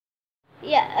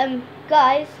Yeah,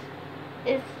 guys,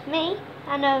 it's me,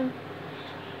 and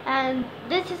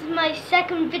this is my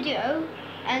second video,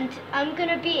 and I'm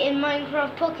gonna be in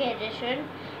Minecraft Pocket Edition,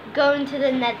 going to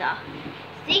the Nether.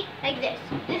 See, like this.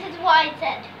 This is what I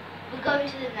said. We're going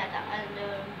to the Nether, and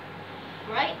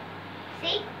right?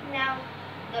 See, now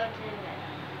go to the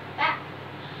Nether. Back,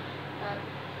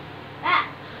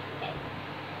 back. Okay.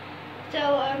 So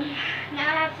now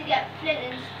I have to get flint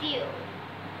and steel.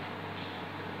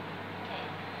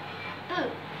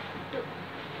 Boom. Boom.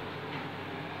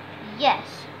 Yes.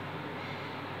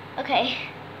 Okay.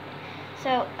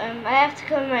 So I have to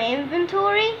go in my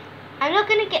inventory. I'm not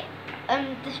gonna get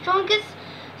the strongest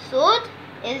sword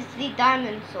is the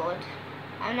diamond sword,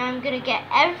 and I'm gonna get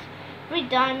every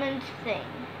diamond thing.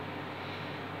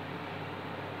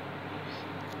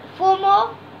 4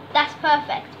 more. That's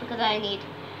perfect because I need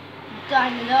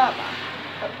diamond armor.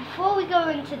 But before we go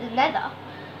into the Nether,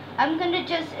 I'm gonna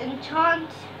just enchant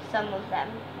some of them,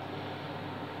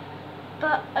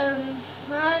 but I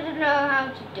don't know how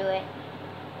to do it.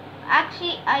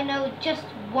 Actually, I know just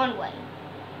one way.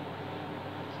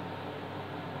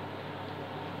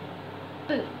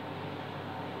 Boom.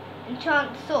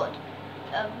 Enchant sword.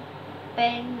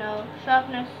 Bane, no.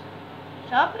 Sharpness.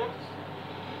 Sharpness?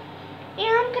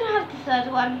 Yeah, I'm gonna have the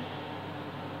third one.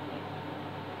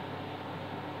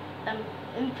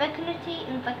 Infectity.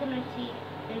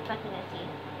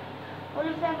 All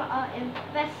of them are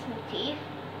infectity.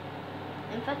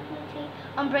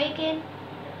 Unbreaking.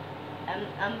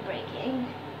 Unbreaking.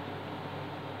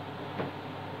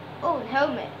 Oh,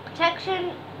 helmet.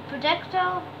 Protection.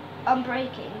 Projectile.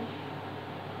 Unbreaking.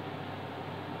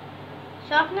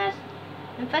 Sharpness.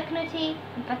 Infectity.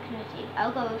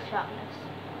 I'll go with sharpness.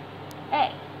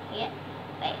 Hey. Yeah.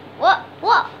 Wait. What?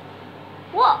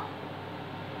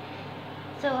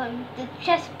 So the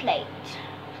chest plate.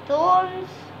 Thorns.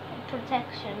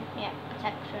 Protection. Yeah,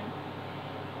 protection.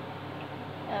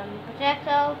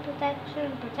 Projectile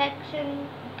protection.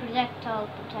 Projectile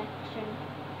protection.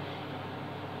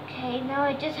 Okay, now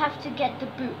I just have to get the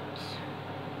boots.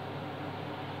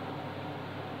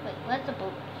 Wait, where's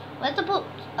the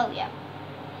boots? Oh yeah.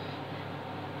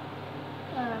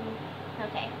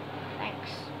 Okay,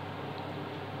 thanks.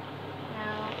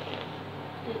 Now,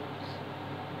 boots.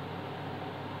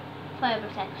 Fire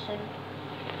protection.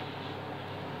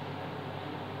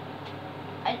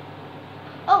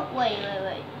 Oh, wait.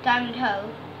 Diamond hoe.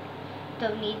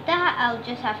 Don't need that. I'll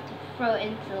just have to throw it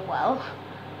into the well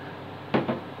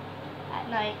at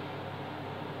night.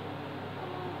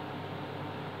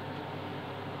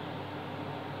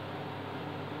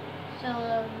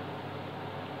 So,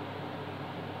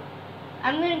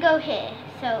 I'm gonna go here.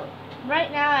 So,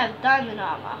 right now I have diamond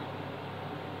armor.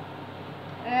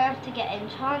 I have to get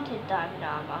enchanted diamond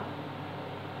armor.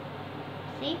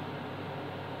 See?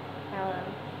 Now,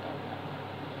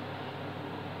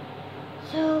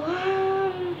 so,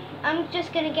 I'm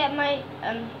just gonna get my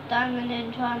diamond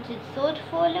enchanted sword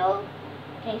for a little.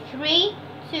 Okay, 3,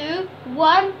 2,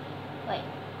 1. Wait,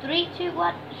 3, 2,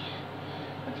 1.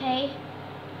 Okay,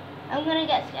 I'm gonna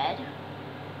get scared.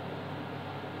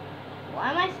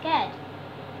 Why am I scared?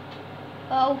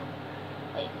 Oh,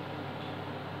 wait.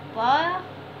 Fire.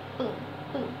 Boom.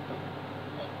 Wait,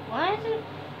 why isn't?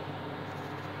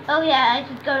 Oh yeah, I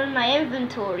could go in my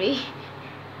inventory.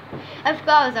 I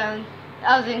forgot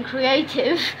I was in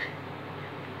creative.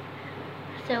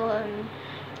 So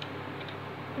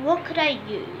what could I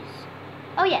use?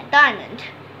 Oh yeah, diamond.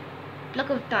 Block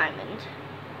of diamond,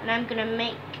 and I'm gonna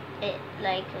make it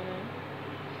like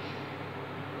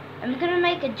I'm gonna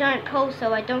make a giant pole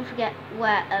so I don't forget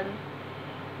where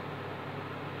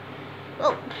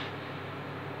oh,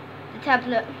 the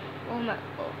tablet. Oh.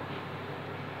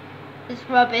 It's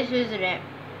rubbish, isn't it?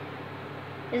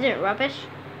 Isn't it rubbish?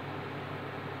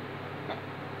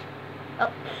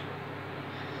 Oh.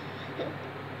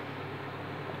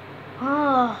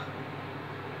 Oh.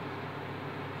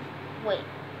 Wait,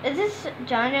 is this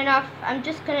giant enough? I'm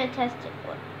just gonna test it.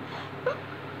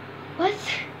 What?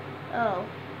 Oh.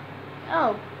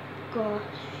 Oh, gosh.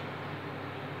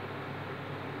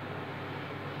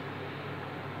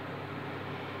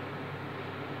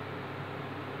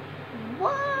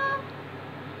 What?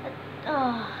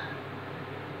 Oh.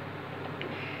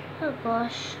 Oh,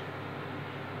 gosh.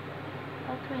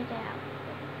 How can I get out?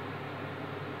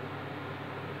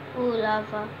 Oh,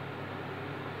 lava.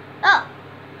 Oh!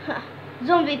 Huh.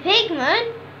 Zombie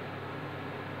pigman?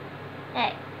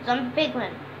 Hey, zombie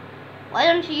pigman. Why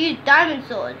don't you use diamond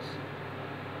swords?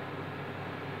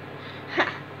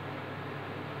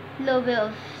 Little bit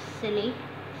of silly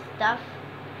stuff.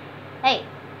 Hey,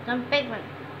 zombie pigman.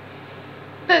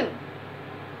 Boom.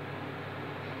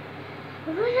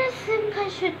 I think I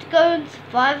should go in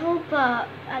survival, but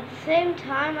at the same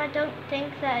time, I don't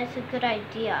think that is a good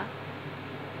idea.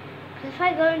 Because if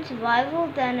I go in survival,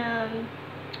 then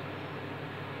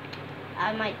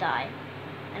I might die,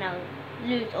 and I'll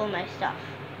lose all my stuff.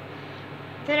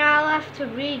 Then I'll have to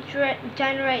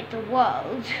regenerate the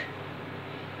world.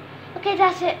 Okay,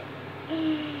 that's it.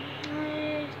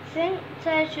 I think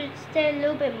that I should stay a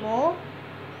little bit more.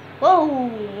 Whoa,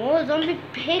 more zombie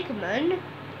pigmen.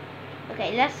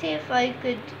 Okay, let's see if I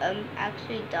could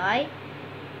actually die.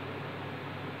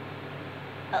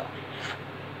 Oh,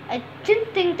 I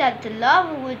didn't think that the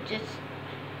lava would just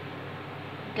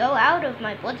go out of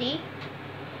my body.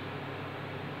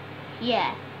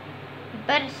 Yeah,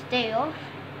 better stay off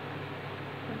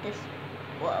of this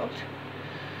world.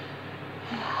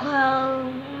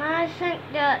 Well, I think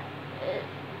that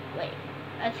wait,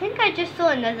 I think I just saw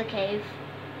another cave.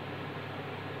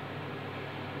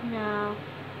 No,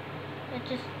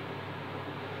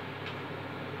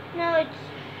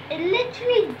 it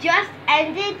literally just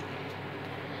ended.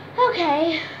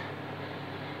 Okay,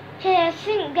 I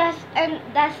think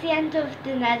that's the end of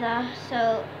the nether.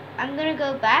 So I'm gonna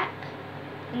go back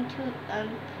into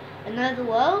another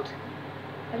world.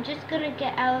 I'm just gonna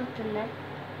get out of the net.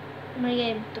 My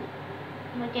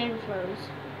game froze.